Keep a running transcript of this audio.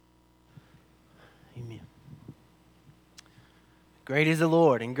Great is the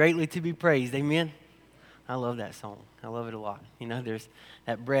Lord and greatly to be praised. Amen. I love that song. I love it a lot. You know, there's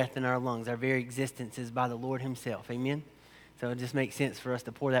that breath in our lungs. Our very existence is by the Lord himself. Amen. So it just makes sense for us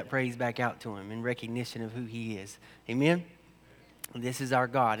to pour that praise back out to him in recognition of who he is. Amen. And this is our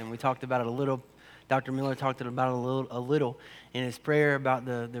God. And we talked about it a little. Dr. Miller talked about it a little in his prayer about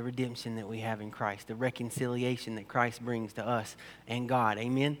the redemption that we have in Christ, the reconciliation that Christ brings to us and God.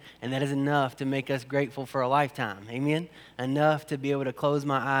 Amen? And that is enough to make us grateful for a lifetime. Amen? Enough to be able to close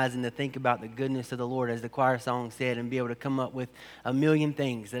my eyes and to think about the goodness of the Lord, as the choir song said, and be able to come up with a million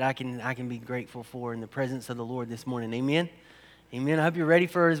things that I can be grateful for in the presence of the Lord this morning. Amen? Amen. I hope you're ready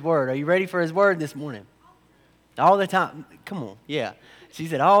for his word. Are you ready for his word this morning? All the time. Come on. Yeah. She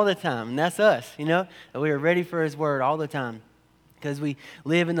said all the time. And that's us, you know. We are ready for his word all the time. Because we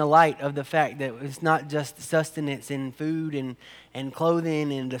live in the light of the fact that it's not just sustenance and food and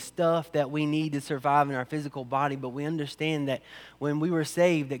clothing and the stuff that we need to survive in our physical body, but we understand that when we were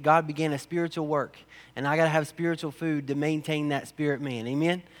saved, that God began a spiritual work. And I got to have spiritual food to maintain that spirit man.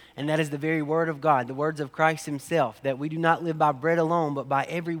 Amen? And that is the very word of God, the words of Christ himself, that we do not live by bread alone, but by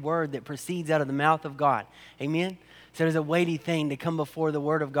every word that proceeds out of the mouth of God. Amen? So there's a weighty thing to come before the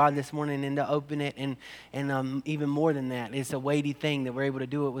Word of God this morning and to open it, and even more than that, it's a weighty thing that we're able to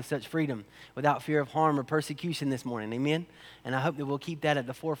do it with such freedom, without fear of harm or persecution this morning. Amen? And I hope that we'll keep that at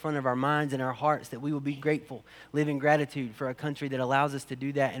the forefront of our minds and our hearts, that we will be grateful, live in gratitude for a country that allows us to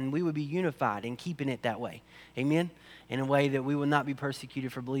do that, and we will be unified in keeping it that way. Amen? In a way that we will not be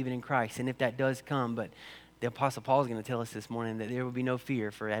persecuted for believing in Christ. And if that does come, but the Apostle Paul is going to tell us this morning that there will be no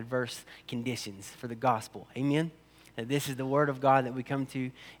fear for adverse conditions for the gospel. Amen? That this is the word of God that we come to,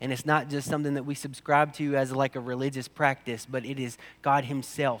 and it's not just something that we subscribe to as like a religious practice, but it is God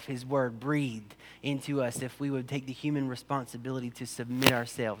himself, his word breathed into us if we would take the human responsibility to submit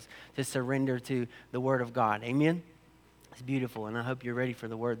ourselves, to surrender to the word of God. Amen? It's beautiful, and I hope you're ready for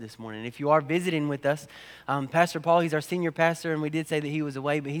the word this morning. If you are visiting with us, Pastor Paul, he's our senior pastor, and we did say that he was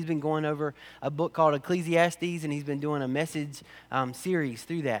away, but he's been going over a book called Ecclesiastes, and he's been doing a message series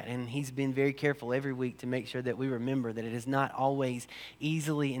through that, and he's been very careful every week to make sure that we remember that it is not always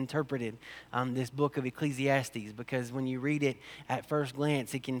easily interpreted, this book of Ecclesiastes, because when you read it at first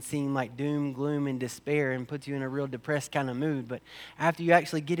glance, it can seem like doom, gloom, and despair and puts you in a real depressed kind of mood, but after you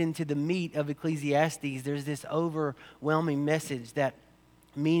actually get into the meat of Ecclesiastes, there's this overwhelming message that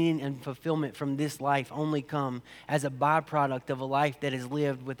meaning and fulfillment from this life only come as a byproduct of a life that is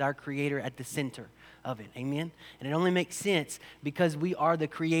lived with our Creator at the center of it. Amen? And it only makes sense because we are the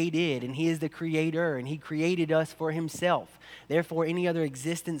created, and he is the creator, and he created us for himself. Therefore, any other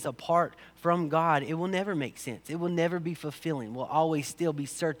existence apart from God, it will never make sense. It will never be fulfilling. We'll always still be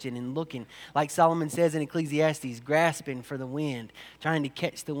searching and looking. Like Solomon says in Ecclesiastes, grasping for the wind, trying to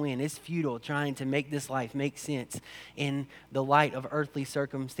catch the wind. It's futile trying to make this life make sense in the light of earthly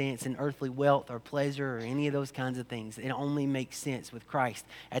circumstance and earthly wealth or pleasure or any of those kinds of things. It only makes sense with Christ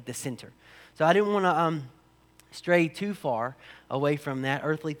at the center. So I didn't want to stray too far away from that.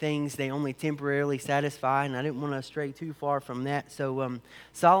 Earthly things, they only temporarily satisfy, and I didn't want to stray too far from that. So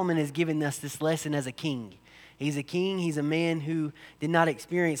Solomon has given us this lesson as a king. He's a king. He's a man who did not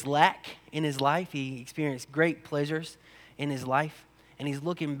experience lack in his life. He experienced great pleasures in his life. And he's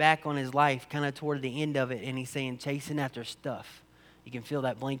looking back on his life kind of toward the end of it, and he's saying, chasing after stuff. You can fill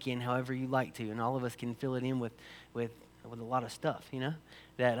that blank in however you like to, and all of us can fill it in with a lot of stuff, you know,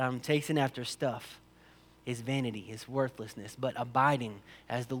 that chasing after stuff is vanity, is worthlessness, but abiding,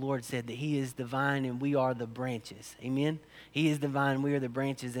 as the Lord said, that he is the vine and we are the branches. Amen? He is the vine, we are the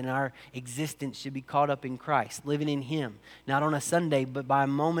branches, and our existence should be caught up in Christ, living in him, not on a Sunday, but by a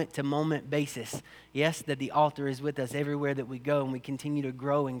moment-to-moment basis. Yes, that the altar is with us everywhere that we go, and we continue to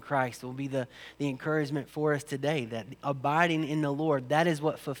grow in Christ will be the encouragement for us today, that abiding in the Lord, that is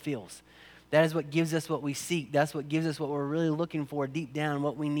what fulfills. That is what gives us what we seek. That's what gives us what we're really looking for deep down,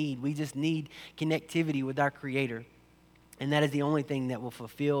 what we need. We just need connectivity with our Creator. And that is the only thing that will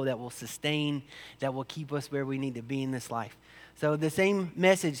fulfill, that will sustain, that will keep us where we need to be in this life. So the same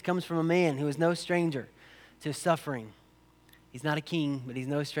message comes from a man who is no stranger to suffering. He's not a king, but he's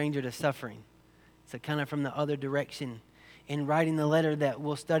no stranger to suffering. So kind of from the other direction. In writing the letter that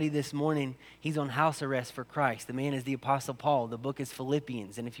we'll study this morning, he's on house arrest for Christ. The man is the Apostle Paul. The book is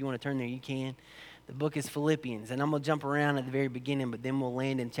Philippians. And if you want to turn there, you can. The book is Philippians. And I'm going to jump around at the very beginning, but then we'll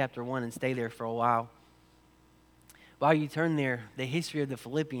land in chapter 1 and stay there for a while. While you turn there, the history of the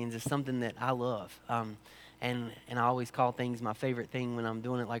Philippians is something that I love. and I always call things my favorite thing when I'm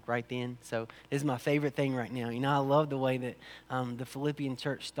doing it like right then. So this is my favorite thing right now. I love the way that the Philippian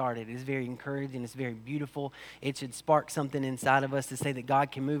church started. It's very encouraging. It's very beautiful. It should spark something inside of us to say that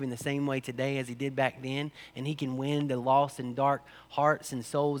God can move in the same way today as he did back then, and he can win the lost and dark hearts and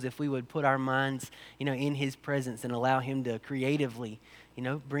souls if we would put our minds, in his presence and allow him to creatively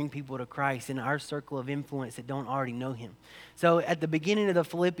bring people to Christ in our circle of influence that don't already know him. So at the beginning of the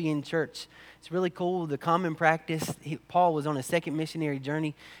Philippian church, it's really cool. The common practice, Paul was on a second missionary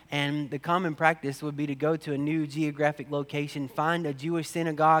journey, and the common practice would be to go to a new geographic location, find a Jewish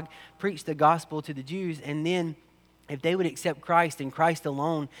synagogue, preach the gospel to the Jews, and then if they would accept Christ and Christ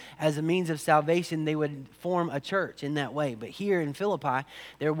alone as a means of salvation, they would form a church in that way. But here in Philippi,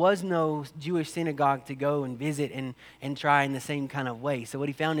 there was no Jewish synagogue to go and visit and try in the same kind of way. So what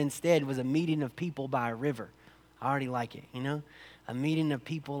he found instead was a meeting of people by a river. I already like it, a meeting of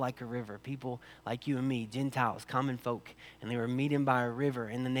people like a river, people like you and me, Gentiles, common folk. And they were meeting by a river,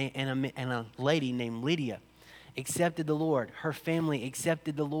 and a lady named Lydia accepted the Lord. Her family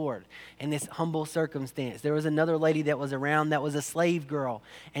accepted the Lord in this humble circumstance. There was another lady that was around that was a slave girl,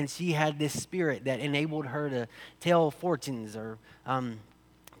 and she had this spirit that enabled her to tell fortunes or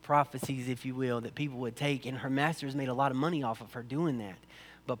prophecies, if you will, that people would take, and her masters made a lot of money off of her doing that.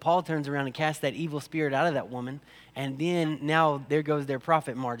 But Paul turns around and casts that evil spirit out of that woman, and then now there goes their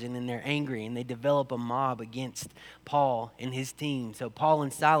profit margin, and they're angry, and they develop a mob against Paul and his team. So Paul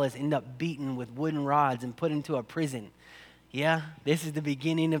and Silas end up beaten with wooden rods and put into a prison. Yeah, this is the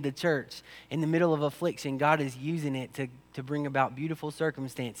beginning of the church. In the middle of affliction, God is using it to bring about beautiful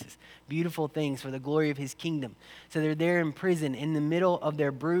circumstances, beautiful things for the glory of his kingdom. So they're there in prison in the middle of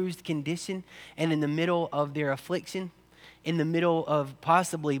their bruised condition and in the middle of their affliction, in the middle of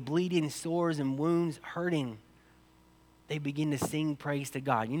possibly bleeding sores and wounds, hurting. They begin to sing praise to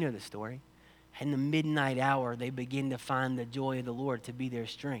God. You know the story. In the midnight hour, they begin to find the joy of the Lord to be their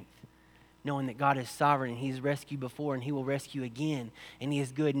strength, knowing that God is sovereign and he's rescued before and he will rescue again. And he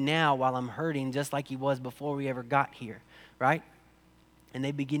is good now while I'm hurting, just like he was before we ever got here, right? And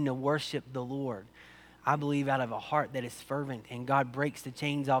they begin to worship the Lord, I believe, out of a heart that is fervent. And God breaks the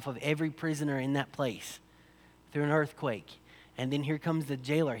chains off of every prisoner in that place through an earthquake. And then here comes the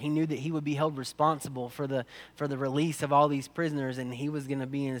jailer. He knew that he would be held responsible for the release of all these prisoners, and he was going to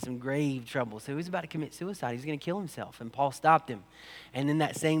be in some grave trouble. So he was about to commit suicide. He was going to kill himself, and Paul stopped him. And then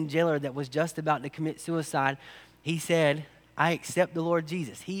that same jailer that was just about to commit suicide, he said, I accept the Lord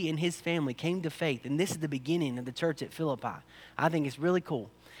Jesus. He and his family came to faith, and this is the beginning of the church at Philippi. I think it's really cool.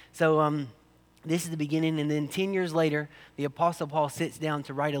 So this is the beginning, and then 10 years later, the Apostle Paul sits down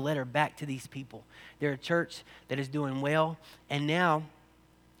to write a letter back to these people. They're a church that is doing well, and now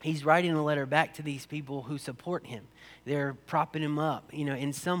he's writing a letter back to these people who support him. They're propping him up,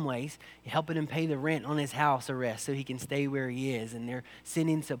 in some ways, helping him pay the rent on his house arrest so he can stay where he is. And they're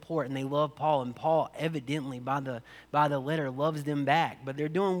sending support, and they love Paul. And Paul, evidently, by the letter, loves them back. But they're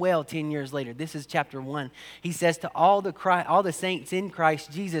doing well 10 years later. This is chapter 1. He says, to all the saints in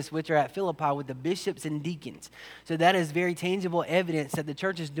Christ Jesus, which are at Philippi, with the bishops and deacons. So that is very tangible evidence that the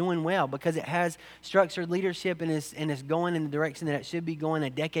church is doing well, because it has structured leadership and is going in the direction that it should be going.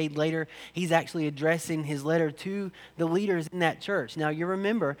 A decade later, he's actually addressing his letter to the leaders in that church. Now, you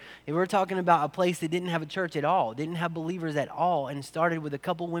remember, we're talking about a place that didn't have a church at all, didn't have believers at all, and started with a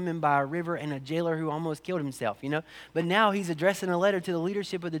couple women by a river and a jailer who almost killed himself, But now he's addressing a letter to the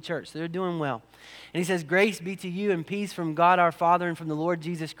leadership of the church, so they're doing well. And he says, grace be to you and peace from God our Father and from the Lord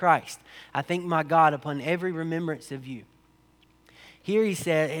Jesus Christ. I thank my God upon every remembrance of you. Here he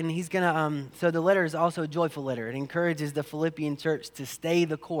said, and he's going to, so the letter is also a joyful letter. It encourages the Philippian church to stay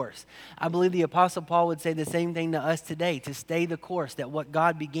the course. I believe the Apostle Paul would say the same thing to us today, to stay the course, that what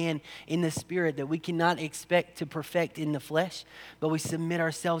God began in the Spirit, that we cannot expect to perfect in the flesh, but we submit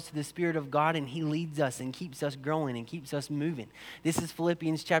ourselves to the Spirit of God, and he leads us and keeps us growing and keeps us moving. This is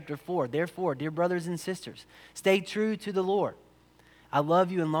Philippians chapter 4. Therefore, dear brothers and sisters, stay true to the Lord. I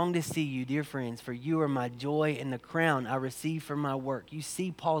love you and long to see you, dear friends, for you are my joy and the crown I receive from my work. You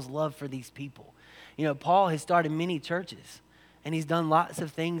see Paul's love for these people. Paul has started many churches, and he's done lots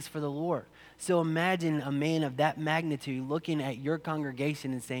of things for the Lord. So imagine a man of that magnitude looking at your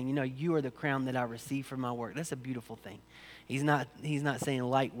congregation and saying, you are the crown that I receive from my work. That's a beautiful thing. He's not saying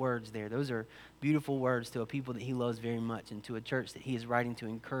light words there. Those are beautiful words to a people that he loves very much, and to a church that he is writing to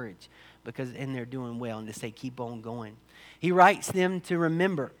encourage, and they're doing well, and to say, keep on going. He writes them to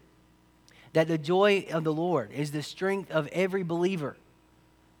remember that the joy of the Lord is the strength of every believer,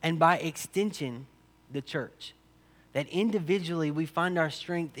 and by extension, the church. That individually we find our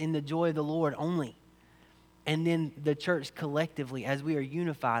strength in the joy of the Lord only, and then the church collectively as we are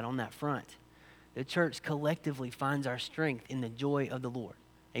unified on that front. The church collectively finds our strength in the joy of the Lord.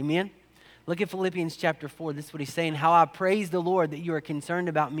 Amen? Look at Philippians chapter 4. This is what he's saying. How I praise the Lord that you are concerned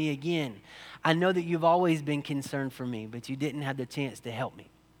about me again. I know that you've always been concerned for me, but you didn't have the chance to help me.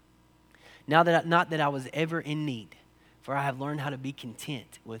 Not that I was ever in need, for I have learned how to be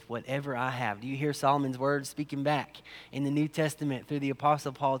content with whatever I have. Do you hear Solomon's words speaking back in the New Testament through the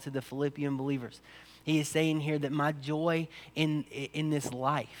Apostle Paul to the Philippian believers? He is saying here that my joy in this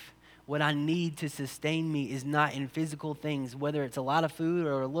life, what I need to sustain me, is not in physical things, whether it's a lot of food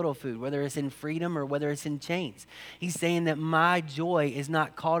or a little food, whether it's in freedom or whether it's in chains. He's saying that my joy is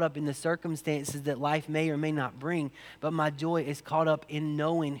not caught up in the circumstances that life may or may not bring, but my joy is caught up in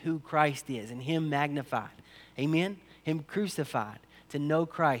knowing who Christ is and Him magnified. Amen? Him crucified. To know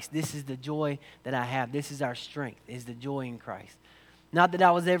Christ, this is the joy that I have. This is our strength, is the joy in Christ. Not that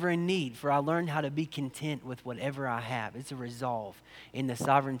I was ever in need, for I learned how to be content with whatever I have. It's a resolve in the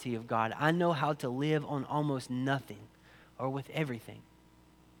sovereignty of God. I know how to live on almost nothing or with everything.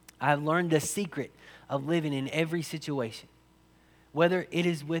 I've learned the secret of living in every situation, whether it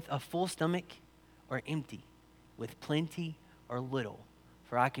is with a full stomach or empty, with plenty or little,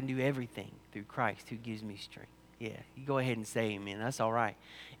 for I can do everything through Christ who gives me strength. Yeah, you go ahead and say amen. That's all right.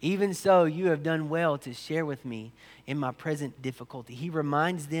 Even so, you have done well to share with me in my present difficulty. He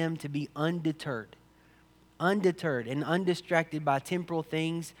reminds them to be undeterred and undistracted by temporal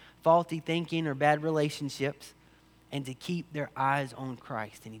things, faulty thinking, or bad relationships, and to keep their eyes on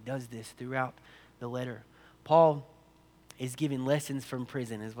Christ. And he does this throughout the letter. Paul is giving lessons from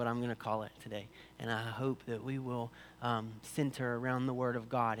prison, is what I'm going to call it today. And I hope that we will center around the Word of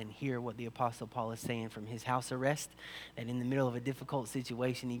God and hear what the Apostle Paul is saying from his house arrest, that in the middle of a difficult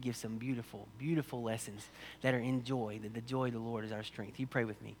situation, he gives some beautiful, beautiful lessons that are in joy, that the joy of the Lord is our strength. You pray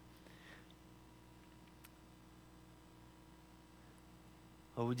with me.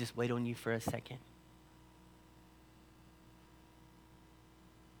 Or we'll just wait on you for a second.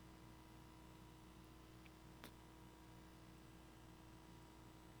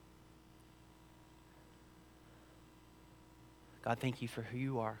 God, thank you for who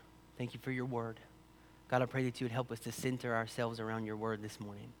you are. Thank you for your word. God, I pray that you would help us to center ourselves around your word this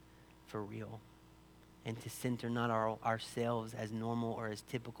morning for real. And to center not ourselves as normal or as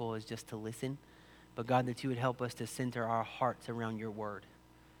typical as just to listen, but God, that you would help us to center our hearts around your word,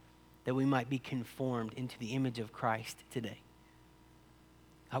 that we might be conformed into the image of Christ today.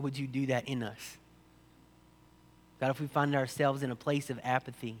 How would you do that in us? God, if we find ourselves in a place of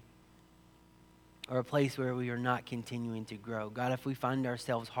apathy, or a place where we are not continuing to grow. God, if we find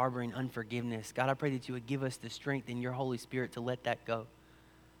ourselves harboring unforgiveness, God, I pray that you would give us the strength in your Holy Spirit to let that go.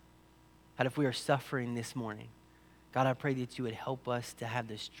 God, if we are suffering this morning, God, I pray that you would help us to have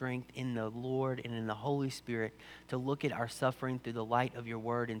the strength in the Lord and in the Holy Spirit to look at our suffering through the light of your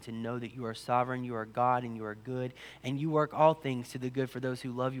word and to know that you are sovereign, you are God, and you are good, and you work all things to the good for those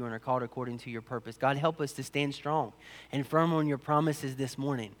who love you and are called according to your purpose. God, help us to stand strong and firm on your promises this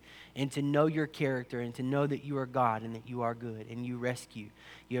morning and to know your character and to know that you are God and that you are good and you rescue.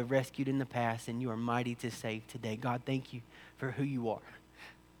 You have rescued in the past and you are mighty to save today. God, thank you for who you are.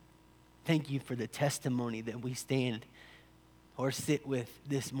 Thank you for the testimony that we stand or sit with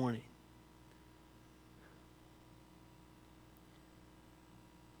this morning.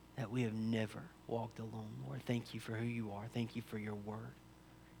 That we have never walked alone, Lord. Thank you for who you are. Thank you for your word.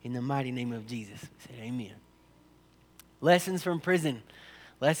 In the mighty name of Jesus, we say amen. Lessons from prison.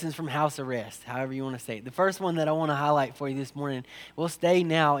 Lessons from house arrest, however you want to say it. The first one that I want to highlight for you this morning, we'll stay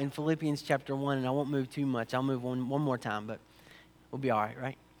now in Philippians chapter 1, and I won't move too much. I'll move one more time, but we'll be all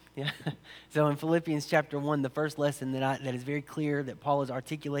right? Yeah. So in Philippians chapter 1, the first lesson that is very clear that Paul is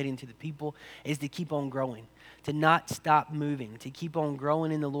articulating to the people is to keep on growing, to not stop moving, to keep on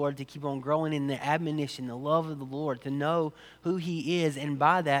growing in the Lord, to keep on growing in the admonition, the love of the Lord, to know who he is, and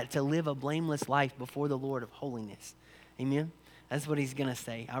by that to live a blameless life before the Lord of holiness. Amen? That's what he's going to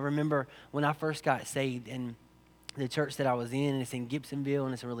say. I remember when I first got saved and the church that I was in, and it's in Gibsonville,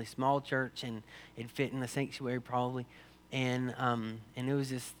 and it's a really small church, and it fit in the sanctuary probably. And it was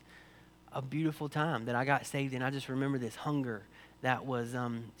just a beautiful time that I got saved, and I just remember this hunger that was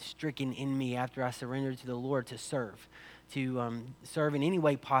stricken in me after I surrendered to the Lord to serve in any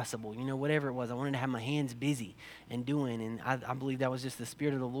way possible, whatever it was. I wanted to have my hands busy and doing, and I believe that was just the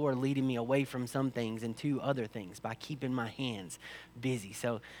Spirit of the Lord leading me away from some things and to other things by keeping my hands busy.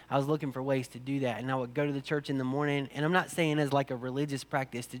 So I was looking for ways to do that, and I would go to the church in the morning, and I'm not saying as like a religious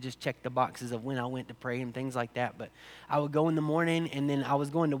practice to just check the boxes of when I went to pray and things like that, but I would go in the morning, and then I was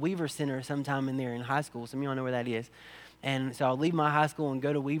going to Weaver Center sometime in there in high school. Some of y'all know where that is. And so I'll leave my high school and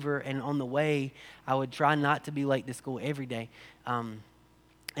go to Weaver, and on the way, I would try not to be late to school every day.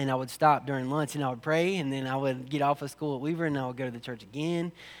 and I would stop during lunch and I would pray, and then I would get off of school at Weaver and I would go to the church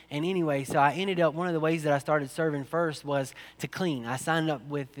again. And anyway, so I ended up, one of the ways that I started serving first was to clean. I signed up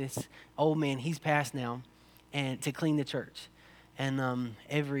with this old man, he's passed now, and to clean the church. And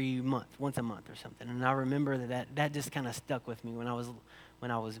every month, once a month or something. And I remember that just kind of stuck with me when I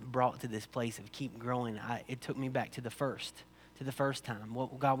was brought to this place of keep growing. It took me back to the first time,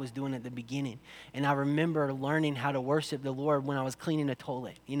 what God was doing at the beginning. And I remember learning how to worship the Lord when I was cleaning a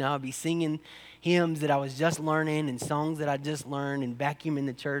toilet. You know, I'd be singing hymns that I was just learning and songs that I just learned and vacuuming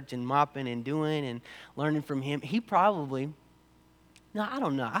the church and mopping and doing and learning from him. He probably, no, I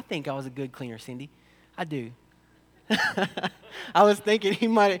don't know. I think I was a good cleaner, Cindy. I do. I was thinking he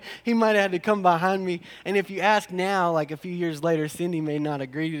might have had to come behind me. And if you ask now, like a few years later, Cindy may not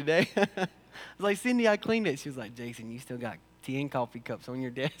agree today. I was like, Cindy, I cleaned it. She was like, Jason, you still got tea and coffee cups on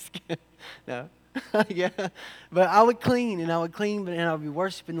your desk. No. Yeah. But I would clean, and I would be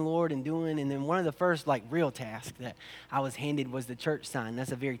worshiping the Lord and doing. And then one of the first like real tasks that I was handed was the church sign.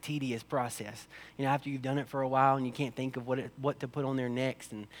 That's a very tedious process. You know, after you've done it for a while and you can't think of what to put on there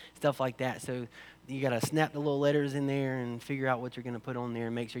next and stuff like that. So you got to snap the little letters in there and figure out what you're going to put on there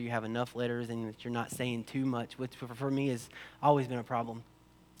and make sure you have enough letters and that you're not saying too much, which for me has always been a problem.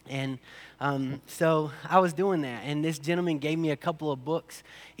 And so I was doing that, and this gentleman gave me a couple of books,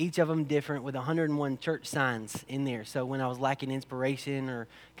 each of them different, with 101 church signs in there. So when I was lacking inspiration or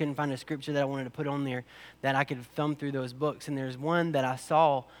couldn't find a scripture that I wanted to put on there, that I could thumb through those books. And there's one that I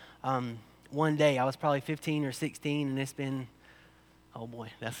saw one day. I was probably 15 or 16, and it's been, oh boy,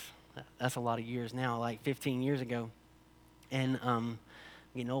 that's a lot of years now, like 15 years ago. And I'm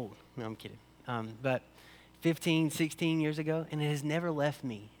getting old. No, I'm kidding. But 15, 16 years ago, and it has never left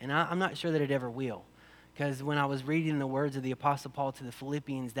me. And I'm not sure that it ever will. Because when I was reading the words of the Apostle Paul to the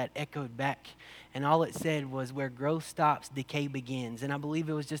Philippians, that echoed back. And all it said was, where growth stops, decay begins. And I believe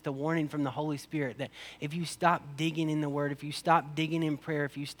it was just a warning from the Holy Spirit that if you stop digging in the Word, if you stop digging in prayer,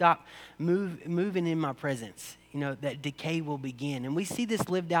 if you stop moving in my presence, you know, that decay will begin. And we see this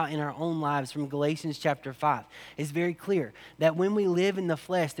lived out in our own lives from Galatians chapter 5. It's very clear that when we live in the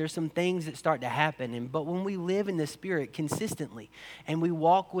flesh, there's some things that start to happen. But when we live in the Spirit consistently and we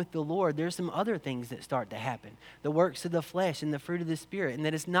walk with the Lord, there's some other things that start to happen. The works of the flesh and the fruit of the Spirit. And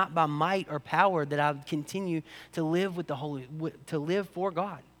that it's not by might or power that I continue to live with to live for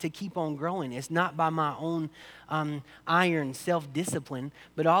God, to keep on growing. It's not by my own iron self-discipline,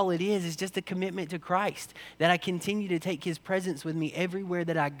 but all it is just a commitment to Christ, that I continue to take his presence with me everywhere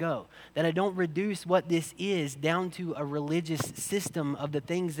that I go, that I don't reduce what this is down to a religious system of the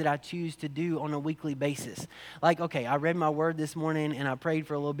things that I choose to do on a weekly basis. Like, okay, I read my word this morning and I prayed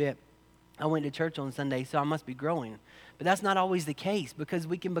for a little bit. I went to church on Sunday, so I must be growing. But that's not always the case, because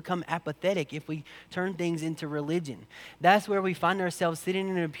we can become apathetic if we turn things into religion. That's where we find ourselves sitting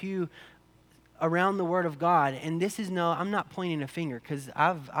in a pew around the Word of God. And this is I'm not pointing a finger, because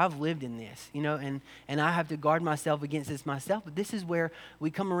I've lived in this, you know, and I have to guard myself against this myself. But this is where we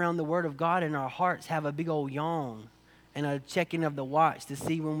come around the Word of God and our hearts have a big old yawn and a checking of the watch to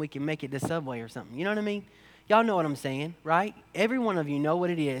see when we can make it to Subway or something. You know what I mean? Y'all know what I'm saying, right? Every one of you know what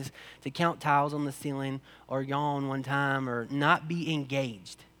it is to count tiles on the ceiling or yawn one time or not be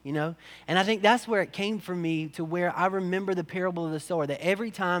engaged, you know? And I think that's where it came for me, to where I remember the parable of the sower, that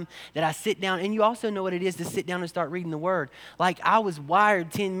every time that I sit down, and you also know what it is to sit down and start reading the Word. Like, I was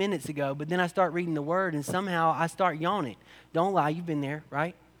wired 10 minutes ago, but then I start reading the Word and somehow I start yawning. Don't lie, you've been there,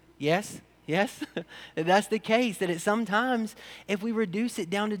 right? Yes? Yes, that's the case, that it sometimes, if we reduce it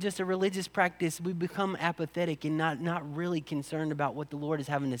down to just a religious practice, we become apathetic and not really concerned about what the Lord is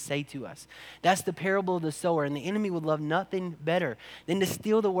having to say to us. That's the parable of the sower, and the enemy would love nothing better than to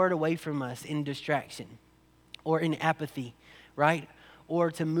steal the word away from us in distraction or in apathy, right?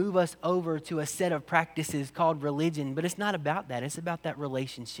 Or to move us over to a set of practices called religion. But it's not about that. It's about that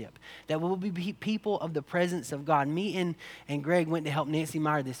relationship, that we'll be people of the presence of God. Me and Greg went to help Nancy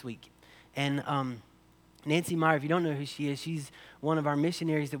Meyer this week. And Nancy Meyer, if you don't know who she is, she's one of our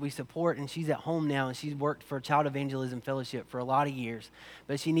missionaries that we support, and she's at home now, and she's worked for Child Evangelism Fellowship for a lot of years.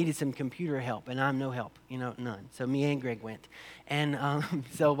 But she needed some computer help, and I'm no help, none. So me and Greg went. And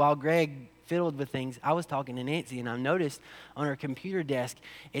so while Greg fiddled with things, I was talking to Nancy, and I noticed on her computer desk,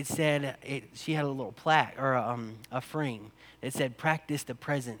 it said, she had a little plaque or a frame. It said, "Practice the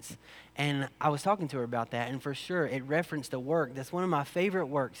presence." And I was talking to her about that, and for sure, it referenced a work that's one of my favorite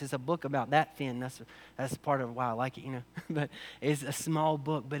works. It's a book about that thin. That's part of why I like it, But it's a small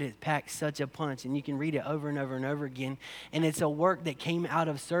book, but it packs such a punch, and you can read it over and over and over again. And it's a work that came out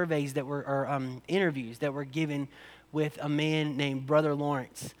of surveys that were, or interviews that were given with a man named Brother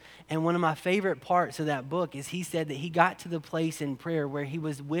Lawrence. And one of my favorite parts of that book is he said that he got to the place in prayer where he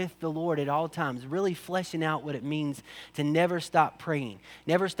was with the Lord at all times, really fleshing out what it means to never stop praying,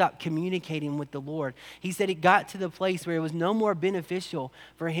 never stop communicating with the Lord. He said it got to the place where it was no more beneficial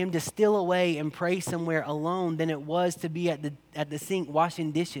for him to steal away and pray somewhere alone than it was to be at the sink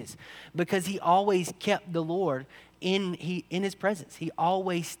washing dishes, because he always kept the Lord in his presence. He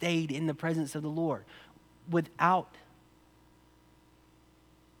always stayed in the presence of the Lord without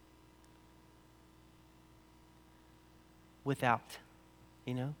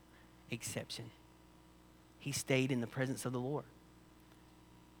exception. He stayed in the presence of the Lord.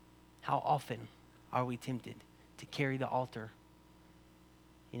 How often are we tempted to carry the altar,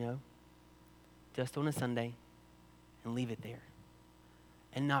 just on a Sunday and leave it there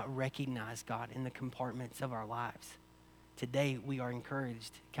and not recognize God in the compartments of our lives? Today, we are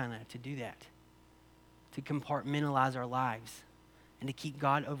encouraged kind of to do that, to compartmentalize our lives and to keep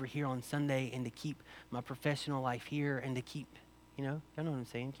God over here on Sunday and to keep my professional life here and to keep, y'all know what I'm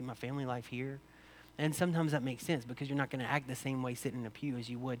saying, keep my family life here. And sometimes that makes sense because you're not going to act the same way sitting in a pew as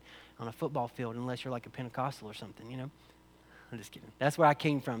you would on a football field unless you're like a Pentecostal or something, I'm just kidding. That's where I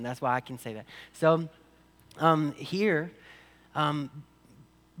came from. That's why I can say that. So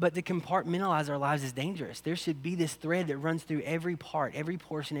but to compartmentalize our lives is dangerous. There should be this thread that runs through every part, every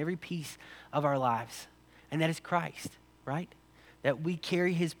portion, every piece of our lives. And that is Christ, right? That we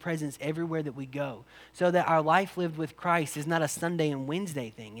carry his presence everywhere that we go. So that our life lived with Christ is not a Sunday and Wednesday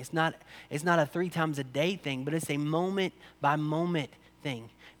thing. It's not a 3 times a day thing, but it's a moment by moment thing.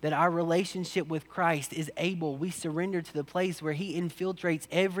 That our relationship with Christ is we surrender to the place where he infiltrates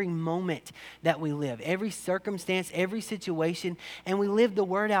every moment that we live, every circumstance, every situation, and we live the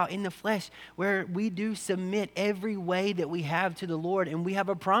word out in the flesh where we do submit every way that we have to the Lord, and we have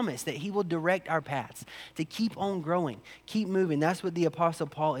a promise that he will direct our paths to keep on growing, keep moving. That's what the Apostle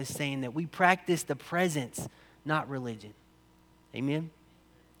Paul is saying, that we practice the presence, not religion. Amen?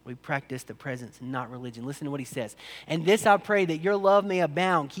 We practice the presence, not religion. Listen to what he says. And this I pray, that your love may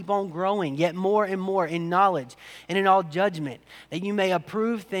abound, keep on growing, yet more and more in knowledge and in all judgment, that you may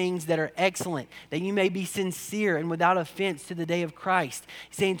approve things that are excellent, that you may be sincere and without offense to the day of Christ.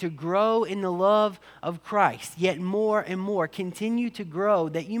 He's saying to grow in the love of Christ, yet more and more. Continue to grow,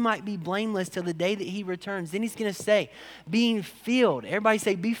 that you might be blameless till the day that he returns. Then he's going to say, being filled. Everybody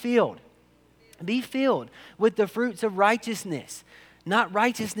say, be filled. Be filled with the fruits of righteousness. Not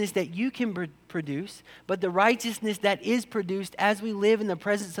righteousness that you can produce, but the righteousness that is produced as we live in the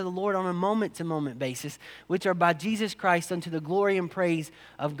presence of the Lord on a moment-to-moment basis, which are by Jesus Christ unto the glory and praise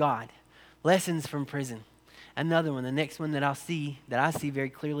of God. Lessons from prison. Another one, the next one that I see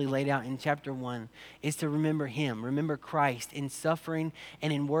very clearly laid out in chapter 1 is to remember him, remember Christ in suffering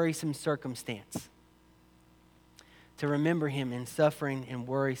and in worrisome circumstance. To remember him in suffering and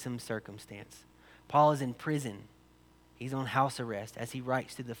worrisome circumstance. Paul is in prison. He's on house arrest as he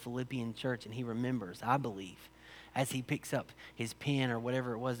writes to the Philippian church, and he remembers, I believe, as he picks up his pen or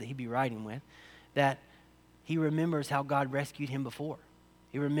whatever it was that he'd be writing with, that he remembers how God rescued him before.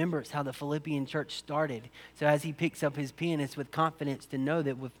 He remembers how the Philippian church started. So as he picks up his pen, it's with confidence to know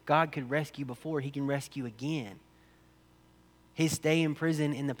that if God could rescue before, he can rescue again. His stay in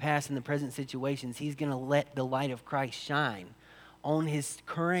prison in the past and the present situations, he's going to let the light of Christ shine on his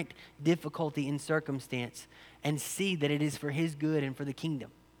current difficulty and circumstance and see that it is for his good and for the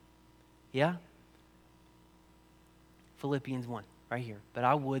kingdom. Yeah? Philippians 1, right here. But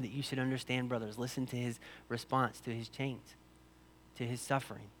I would that you should understand, brothers, listen to his response to his chains, to his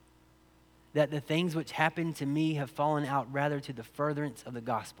suffering. That the things which happened to me have fallen out rather to the furtherance of the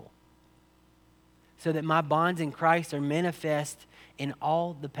gospel. So that my bonds in Christ are manifest in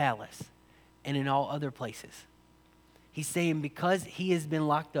all the palace and in all other places. He's saying because he has been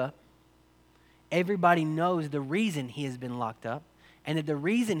locked up, everybody knows the reason he has been locked up, and that the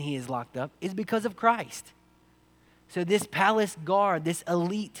reason he is locked up is because of Christ. So this palace guard, this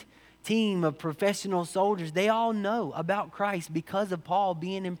elite team of professional soldiers, they all know about Christ because of Paul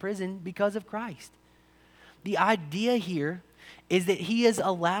being in prison because of Christ. The idea here is that he is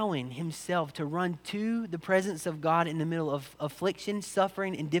allowing himself to run to the presence of God in the middle of affliction,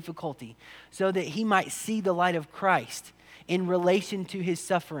 suffering, and difficulty so that he might see the light of Christ in relation to his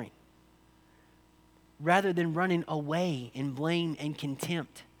suffering, rather than running away in blame and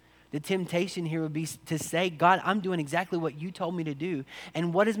contempt. The temptation here would be to say, God, I'm doing exactly what you told me to do,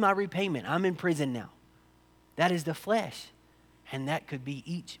 and what is my repayment? I'm in prison now. That is the flesh, and that could be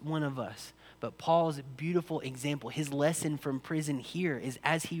each one of us. But Paul's beautiful example, his lesson from prison here is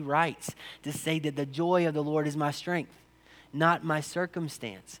as he writes to say that the joy of the Lord is my strength. not my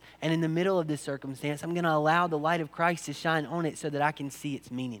circumstance. And in the middle of this circumstance, I'm going to allow the light of Christ to shine on it so that I can see its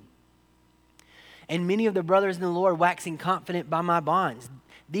meaning. And many of the brothers in the Lord waxing confident by my bonds.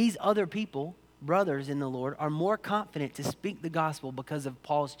 These other people, brothers in the Lord, are more confident to speak the gospel because of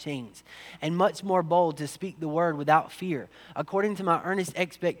Paul's chains, and much more bold to speak the word without fear, according to my earnest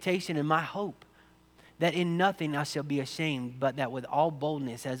expectation and my hope, that in nothing I shall be ashamed, but that with all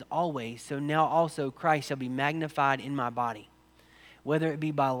boldness, as always, so now also Christ shall be magnified in my body, whether it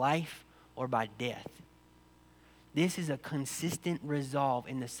be by life or by death. This is a consistent resolve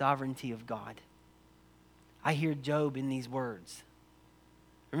in the sovereignty of God. I hear Job in these words.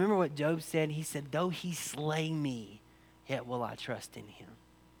 Remember what Job said? He said, though he slay me, yet will I trust in him.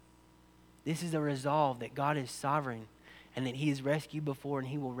 This is a resolve that God is sovereign and that he has rescued before and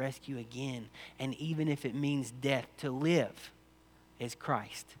he will rescue again. And even if it means death, to live is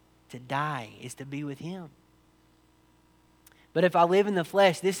Christ. To die is to be with him. But if I live in the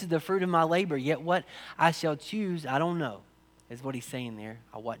flesh, this is the fruit of my labor. Yet what I shall choose, I don't know, is what he's saying there.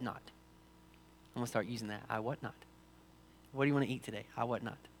 I what not. I'm going to start using that. I what not. What do you want to eat today? I what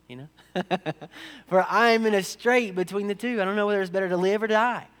not, you know? For I am in a strait between the two. I don't know whether it's better to live or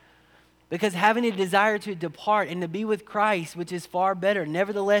die. Because having a desire to depart and to be with Christ, which is far better,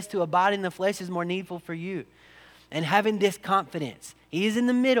 nevertheless to abide in the flesh is more needful for you. And having this confidence, he is in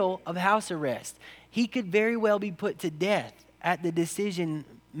the middle of house arrest. He could very well be put to death at the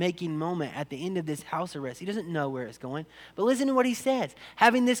decision-making moment at the end of this house arrest. He doesn't know where it's going. But listen to what he says.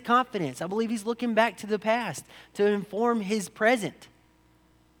 Having this confidence, I believe he's looking back to the past to inform his present.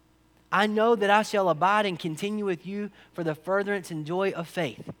 I know that I shall abide and continue with you for the furtherance and joy of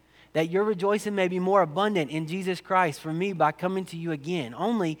faith, that your rejoicing may be more abundant in Jesus Christ for me by coming to you again.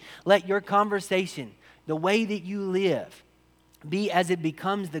 Only let your conversation, the way that you live, be as it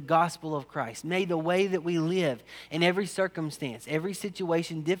becomes the gospel of Christ. May the way that we live in every circumstance, every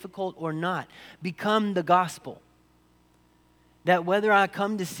situation, difficult or not, become the gospel. That whether I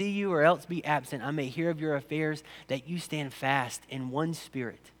come to see you or else be absent, I may hear of your affairs, that you stand fast in one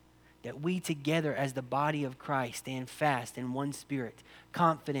spirit. That we together as the body of Christ stand fast in one spirit,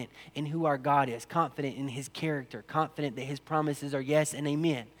 confident in who our God is, confident in his character, confident that his promises are yes and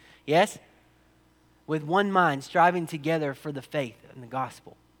amen. Yes? With one mind, striving together for the faith and the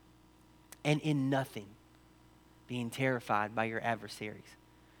gospel, and in nothing being terrified by your adversaries,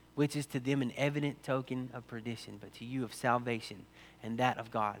 which is to them an evident token of perdition, but to you of salvation and that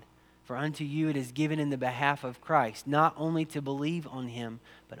of God. For unto you it is given in the behalf of Christ, not only to believe on him,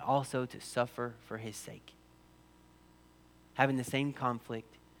 but also to suffer for his sake. Having the same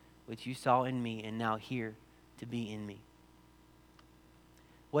conflict which you saw in me and now hear to be in me.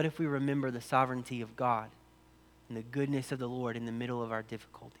 What if we remember the sovereignty of God and the goodness of the Lord in the middle of our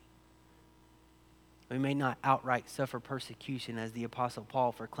difficulty? We may not outright suffer persecution as the Apostle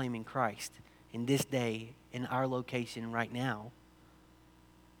Paul for claiming Christ in this day, in our location right now.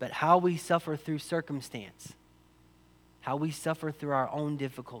 But how we suffer through circumstance, how we suffer through our own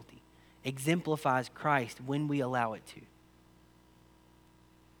difficulty, exemplifies Christ when we allow it to.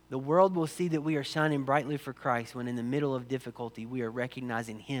 The world will see that we are shining brightly for Christ when in the middle of difficulty we are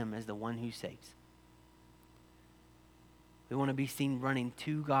recognizing him as the one who saves. We want to be seen running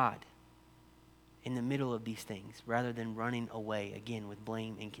to God in the middle of these things rather than running away again with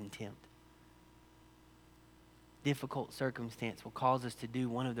blame and contempt. Difficult circumstance will cause us to do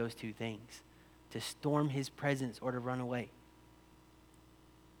one of those two things, to storm his presence or to run away.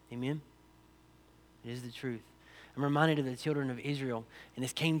 Amen? It is the truth. I'm reminded of the children of Israel, and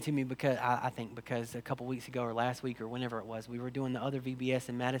this came to me because I think because a couple weeks ago or last week or whenever it was, we were doing the other VBS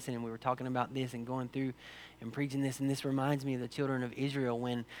in Madison, and we were talking about this and going through and preaching this, and this reminds me of the children of Israel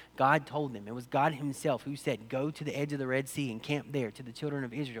when God told them. It was God himself who said, go to the edge of the Red Sea and camp there to the children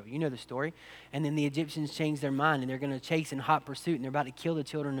of Israel. You know the story. And then the Egyptians changed their mind, and they're going to chase in hot pursuit, and they're about to kill the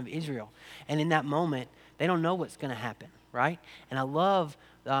children of Israel. And in that moment, they don't know what's going to happen, right? And I love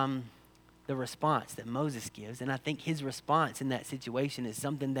the response that Moses gives. And I think his response in that situation is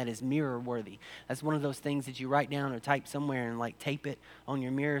something that is mirror worthy. That's one of those things that you write down or type somewhere and like tape it on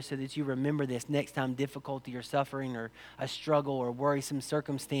your mirror so that you remember this next time difficulty or suffering or a struggle or worrisome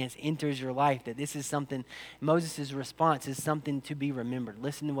circumstance enters your life, that this is something, Moses' response is something to be remembered.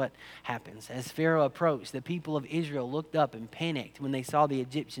 Listen to what happens. As Pharaoh approached, the people of Israel looked up and panicked when they saw the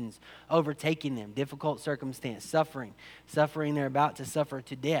Egyptians overtaking them. Difficult circumstance, suffering they're about to suffer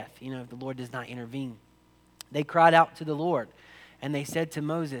to death, if the Lord does not intervene. They cried out to the Lord, and they said to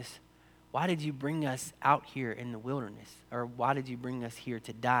Moses, why did you bring us out here in the wilderness? Or why did you bring us here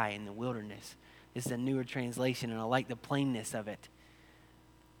to die in the wilderness? This is a newer translation, and I like the plainness of it.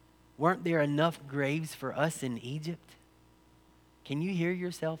 Weren't there enough graves for us in Egypt? Can you hear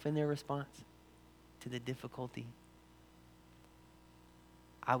yourself in their response to the difficulty?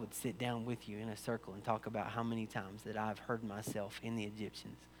 I would sit down with you in a circle and talk about how many times that I've heard myself in the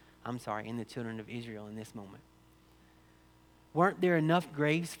in the children of Israel in this moment. Weren't there enough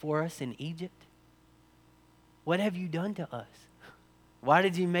graves for us in Egypt? What have you done to us? Why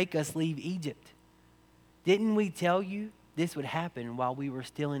did you make us leave Egypt? Didn't we tell you this would happen while we were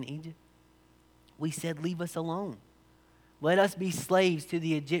still in Egypt? We said, leave us alone. Let us be slaves to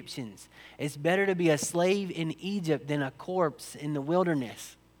the Egyptians. It's better to be a slave in Egypt than a corpse in the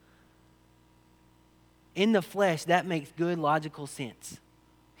wilderness. In the flesh, that makes good logical sense.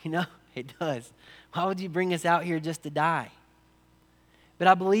 You know, it does. Why would you bring us out here just to die? But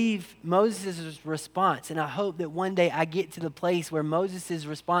I believe Moses' response, and I hope that one day I get to the place where Moses'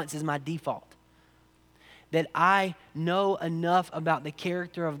 response is my default. That I know enough about the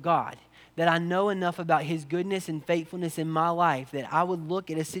character of God, that I know enough about his goodness and faithfulness in my life, that I would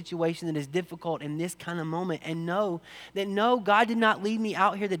look at a situation that is difficult in this kind of moment and know that no, God did not lead me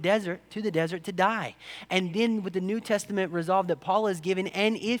out here to the desert to die. And then with the New Testament resolve that Paul has given,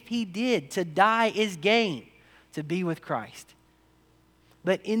 and if he did, to die is gain, to be with Christ.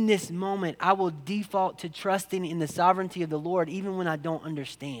 But in this moment, I will default to trusting in the sovereignty of the Lord even when I don't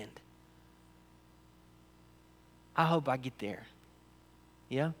understand. I hope I get there.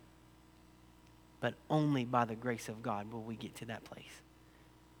 Yeah? But only by the grace of God will we get to that place.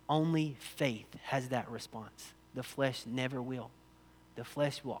 Only faith has that response. The flesh never will. The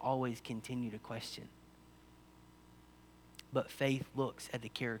flesh will always continue to question. But faith looks at the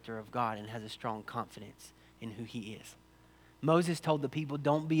character of God and has a strong confidence in who he is. Moses told the people,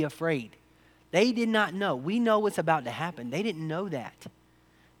 don't be afraid. They did not know. We know what's about to happen. They didn't know that.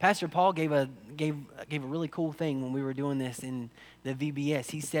 Pastor Paul gave a really cool thing when we were doing this in the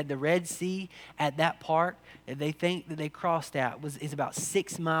VBS. He said the Red Sea at that part that they think that they crossed at is about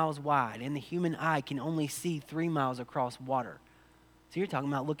 6 miles wide, and the human eye can only see 3 miles across water. So you're talking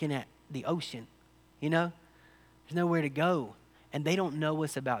about looking at the ocean, you know? There's nowhere to go, and they don't know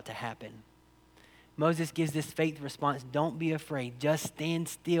what's about to happen. Moses gives this faith response, don't be afraid, just stand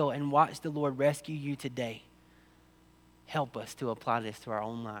still and watch the Lord rescue you today. Help us to apply this to our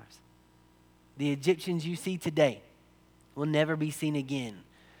own lives. The Egyptians you see today will never be seen again.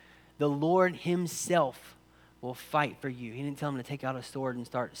 The Lord himself will fight for you. He didn't tell them to take out a sword and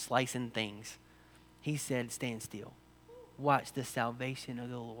start slicing things. He said, stand still. Watch the salvation of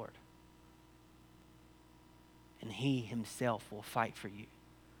the Lord. And he himself will fight for you.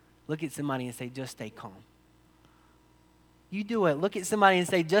 Look at somebody and say, just stay calm. You do it. Look at somebody and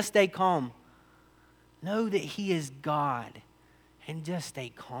say, just stay calm. Know that he is God and just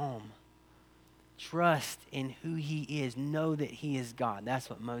stay calm. Trust in who he is. Know that he is God. That's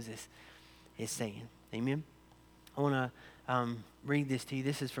what Moses is saying. Amen. I want to read this to you.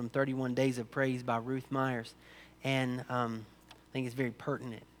 This is from 31 Days of Praise by Ruth Myers. And I think it's very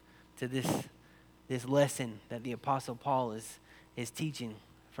pertinent to this lesson that the Apostle Paul is teaching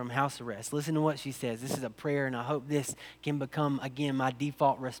from house arrest. Listen to what she says. This is a prayer, and I hope this can become, again, my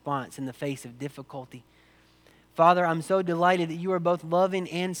default response in the face of difficulty. Father, I'm so delighted that you are both loving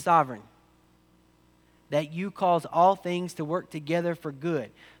and sovereign, that you cause all things to work together for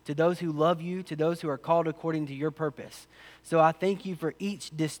good, to those who love you, to those who are called according to your purpose. So I thank you for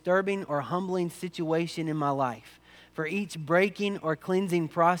each disturbing or humbling situation in my life, for each breaking or cleansing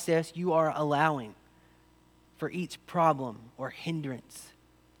process you are allowing, for each problem or hindrance,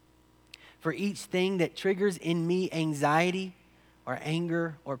 for each thing that triggers in me anxiety or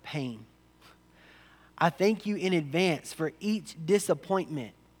anger or pain. I thank you in advance for each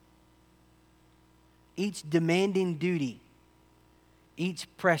disappointment, each demanding duty, each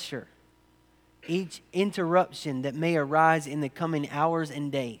pressure, each interruption that may arise in the coming hours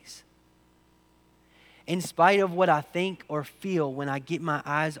and days. In spite of what I think or feel when I get my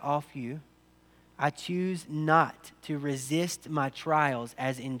eyes off you, I choose not to resist my trials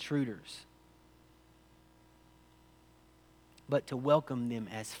as intruders, but to welcome them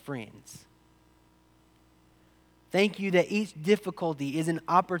as friends. Thank you that each difficulty is an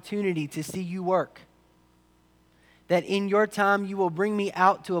opportunity to see you work. That in your time you will bring me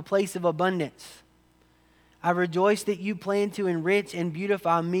out to a place of abundance. I rejoice that you plan to enrich and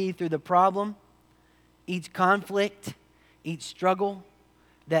beautify me through the problem, each conflict, each struggle,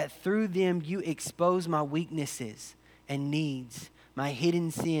 that through them you expose my weaknesses and needs, my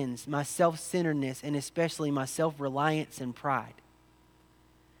hidden sins, my self-centeredness, and especially my self-reliance and pride.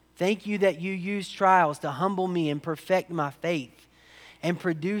 Thank you that you use trials to humble me and perfect my faith and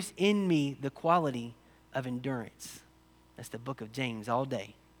produce in me the quality of endurance. That's the book of James all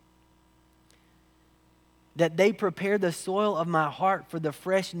day. that they prepare the soil of my heart for the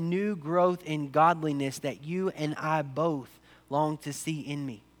fresh new growth in godliness that you and I both long to see in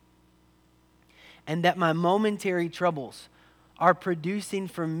me. And that my momentary troubles are producing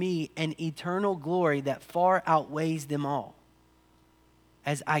for me an eternal glory that far outweighs them all,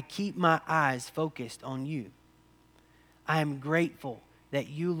 as I keep my eyes focused on you. I am grateful that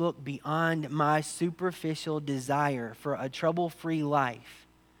you look beyond my superficial desire for a trouble-free life.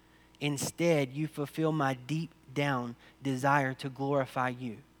 Instead, you fulfill my deep down desire to glorify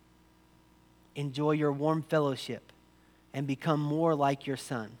you. Enjoy your warm fellowship and become more like your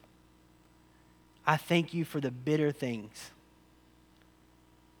Son. I thank you for the bitter things.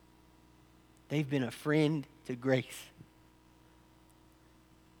 They've been a friend to grace.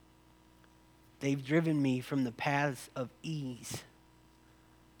 They've driven me from the paths of ease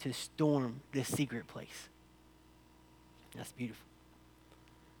to storm this secret place. That's beautiful.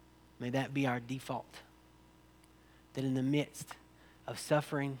 May that be our default. That in the midst of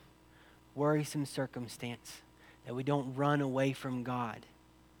suffering, worrisome circumstance, that we don't run away from God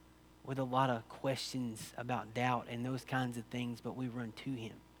with a lot of questions about doubt and those kinds of things, but we run to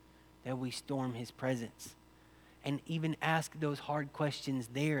Him. That we storm His presence. And even ask those hard questions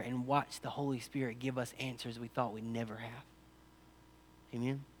there and watch the Holy Spirit give us answers we thought we'd never have.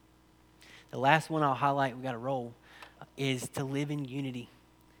 Amen? The last one I'll highlight, we got to roll, is to live in unity,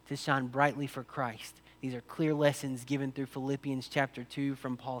 to shine brightly for Christ. These are clear lessons given through Philippians chapter 2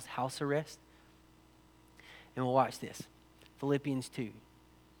 from Paul's house arrest. And we'll watch this. Philippians 2.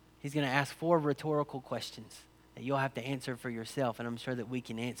 He's going to ask 4 rhetorical questions that you'll have to answer for yourself, and I'm sure that we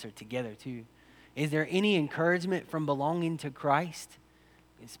can answer together too. Is there any encouragement from belonging to Christ?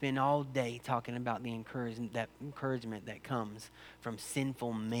 We spend all day talking about the encouragement that comes from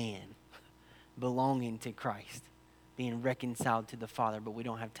sinful man belonging to Christ, being reconciled to the Father, but we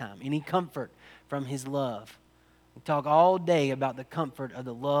don't have time. Any comfort from His love? We talk all day about the comfort of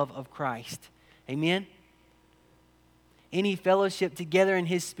the love of Christ. Amen? Any fellowship together in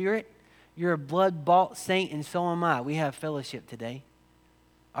His Spirit? You're a blood-bought saint, and so am I. We have fellowship today.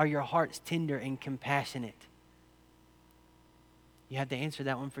 Are your hearts tender and compassionate? You have to answer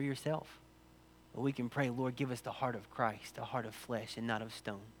that one for yourself. But we can pray, Lord, give us the heart of Christ, a heart of flesh and not of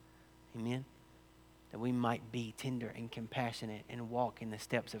stone. Amen? That we might be tender and compassionate and walk in the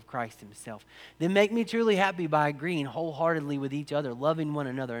steps of Christ Himself. Then make me truly happy by agreeing wholeheartedly with each other, loving one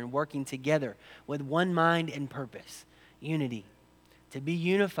another, and working together with one mind and purpose. Unity. To be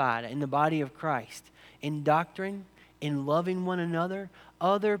unified in the body of Christ. In doctrine, in loving one another,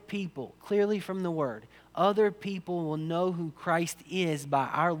 other people, clearly from the Word, other people will know who Christ is by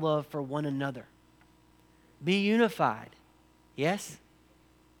our love for one another. Be unified. Yes?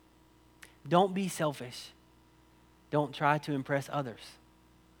 Don't be selfish. Don't try to impress others.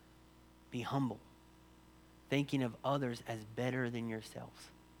 Be humble, thinking of others as better than yourselves.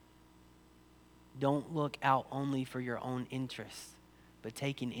 Don't look out only for your own interests, but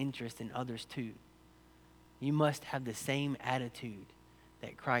taking interest in others too. You must have the same attitude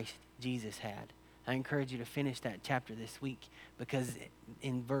that Christ Jesus had. I encourage you to finish that chapter this week, because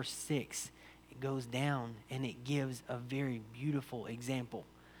in verse 6, it goes down and it gives a very beautiful example,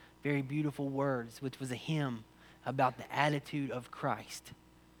 very beautiful words, which was a hymn about the attitude of Christ,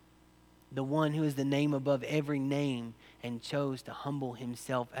 the one who is the name above every name and chose to humble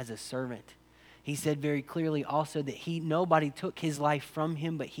Himself as a servant. He said very clearly also that nobody took His life from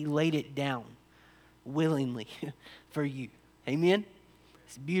Him, but He laid it down willingly for you. Amen?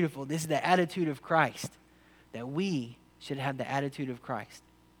 It's beautiful. This is the attitude of Christ, that we should have the attitude of Christ.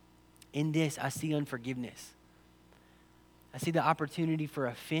 In this, I see unforgiveness. I see the opportunity for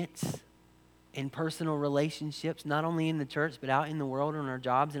offense in personal relationships, not only in the church, but out in the world, on our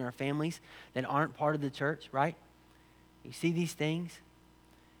jobs and our families that aren't part of the church, right? You see these things?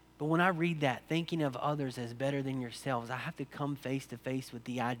 But when I read that, thinking of others as better than yourselves, I have to come face to face with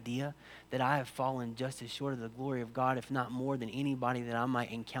the idea that I have fallen just as short of the glory of God, if not more than anybody that I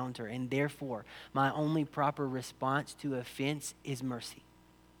might encounter. And therefore, my only proper response to offense is mercy.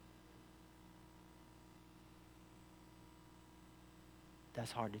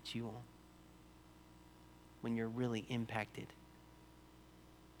 That's hard to chew on when you're really impacted.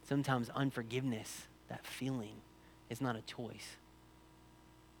 Sometimes unforgiveness, that feeling, is not a choice.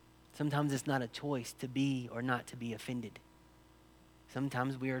 Sometimes it's not a choice to be or not to be offended.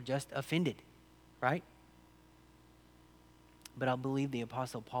 Sometimes we are just offended, right? But I believe the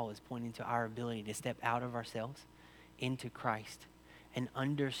Apostle Paul is pointing to our ability to step out of ourselves into Christ and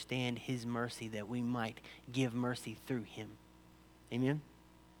understand His mercy, that we might give mercy through Him. Amen?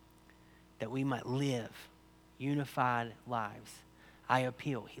 That we might live unified lives I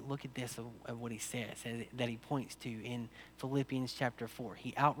appeal. Look at this of what he says, that he points to in Philippians chapter 4.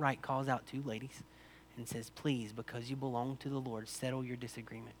 He outright calls out two ladies and says, please, because you belong to the Lord, settle your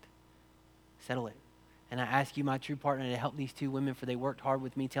disagreement. Settle it. And I ask you, my true partner, to help these two women, for they worked hard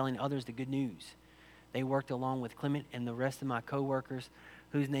with me telling others the good news. They worked along with Clement and the rest of my co-workers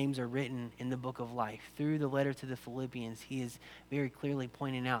whose names are written in the book of life. Through the letter to the Philippians, he is very clearly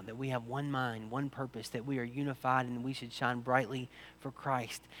pointing out that we have one mind, one purpose, that we are unified and we should shine brightly for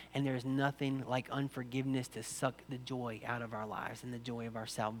Christ. And there's nothing like unforgiveness to suck the joy out of our lives and the joy of our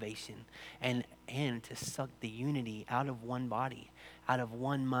salvation, and to suck the unity out of one body, out of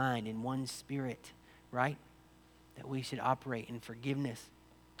one mind and one spirit, right? That we should operate in forgiveness.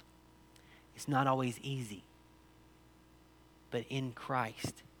 It's not always easy, but in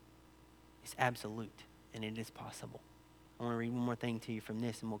Christ, it's absolute, and it is possible. I want to read one more thing to you from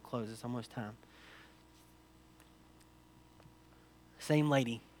this, and we'll close. It's almost time. Same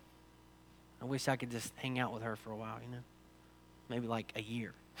lady. I wish I could just hang out with her for a while, maybe like a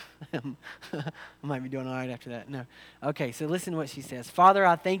year. I might be doing all right after that. No. Okay, so listen to what she says. Father,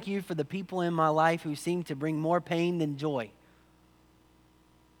 I thank you for the people in my life who seem to bring more pain than joy.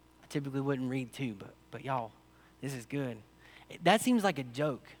 Typically wouldn't read two, but y'all, this is good. That seems like a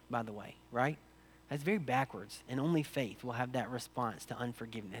joke, by the way, right? That's very backwards, and only faith will have that response to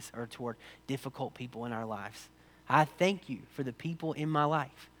unforgiveness or toward difficult people in our lives. I thank you for the people in my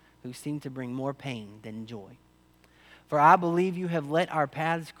life who seem to bring more pain than joy. For I believe you have let our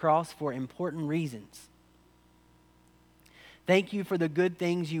paths cross for important reasons. Thank you for the good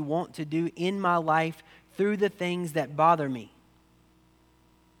things you want to do in my life through the things that bother me.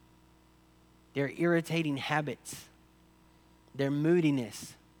 Their irritating habits, their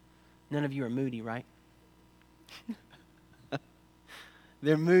moodiness. None of you are moody, right?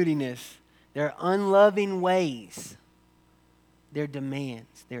 Their moodiness, their unloving ways, their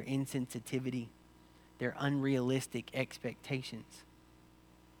demands, their insensitivity, their unrealistic expectations.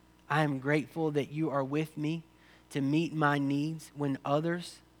 I am grateful that you are with me to meet my needs when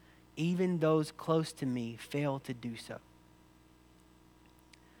others, even those close to me, fail to do so.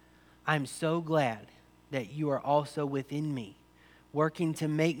 I'm so glad that you are also within me, working to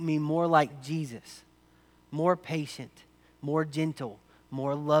make me more like Jesus, more patient, more gentle,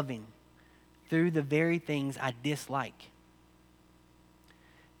 more loving, through the very things I dislike.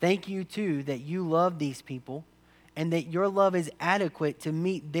 Thank you, too, that you love these people and that your love is adequate to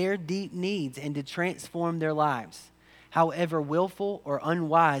meet their deep needs and to transform their lives, however willful or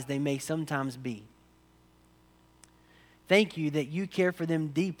unwise they may sometimes be. Thank you that you care for them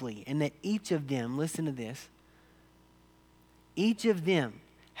deeply and that each of them, listen to this, each of them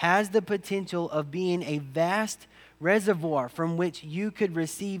has the potential of being a vast reservoir from which you could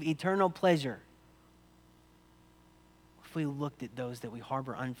receive eternal pleasure. If we looked at those that we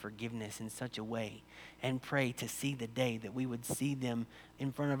harbor unforgiveness in such a way and pray to see the day that we would see them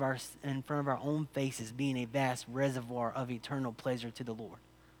in front of our own faces being a vast reservoir of eternal pleasure to the Lord.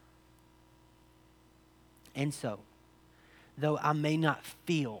 And so, though I may not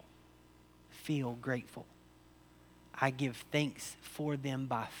feel grateful, I give thanks for them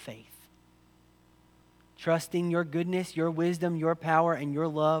by faith, trusting your goodness, your wisdom, your power, and your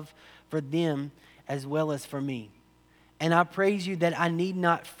love for them as well as for me. And I praise you that I need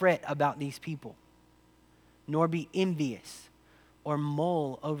not fret about these people, nor be envious or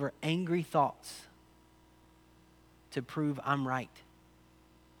mull over angry thoughts to prove I'm right.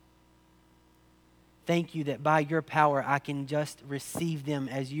 Thank you that by your power I can just receive them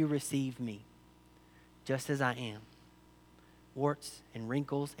as you receive me, just as I am. Warts and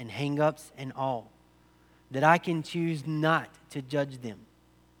wrinkles and hang-ups and all. That I can choose not to judge them,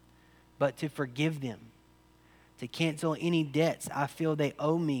 but to forgive them, to cancel any debts I feel they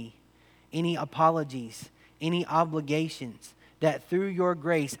owe me, any apologies, any obligations, that through your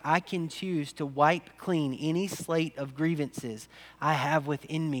grace I can choose to wipe clean any slate of grievances I have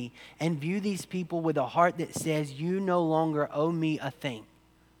within me and view these people with a heart that says, you no longer owe me a thing.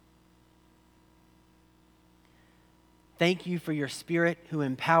 Thank you for your Spirit who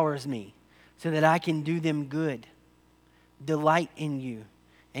empowers me so that I can do them good, delight in you,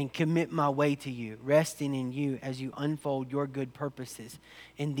 and commit my way to you, resting in you as you unfold your good purposes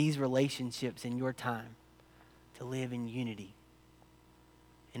in these relationships in your time to live in unity.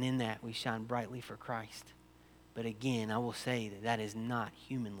 And in that, we shine brightly for Christ. But again, I will say that that is not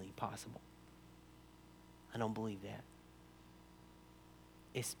humanly possible. I don't believe that.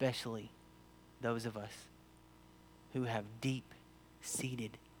 Especially those of us who have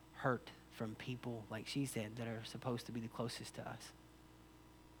deep-seated hurt from people, like she said, that are supposed to be the closest to us.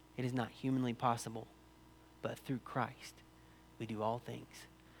 It is not humanly possible, but through Christ, we do all things.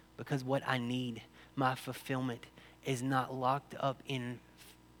 Because what I need, my fulfillment, is not locked up in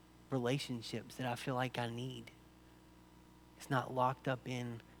relationships that I feel like I need. It's not locked up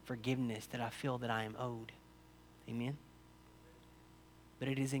in forgiveness that I feel that I am owed. Amen? But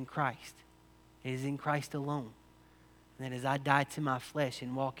it is in Christ. It is in Christ alone. And that as I die to my flesh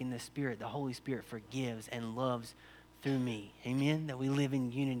and walk in the Spirit, the Holy Spirit forgives and loves through me. Amen? That we live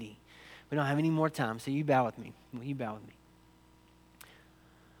in unity. We don't have any more time, so you bow with me. Will you bow with me?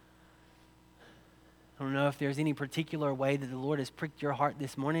 I don't know if there's any particular way that the Lord has pricked your heart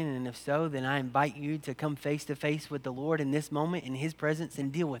this morning, and if so, then I invite you to come face to face with the Lord in this moment, in His presence,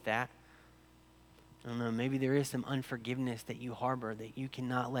 and deal with that. I don't know, maybe there is some unforgiveness that you harbor that you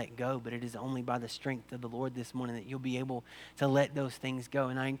cannot let go, but it is only by the strength of the Lord this morning that you'll be able to let those things go.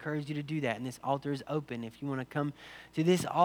 And I encourage you to do that. And this altar is open. If you want to come to this altar,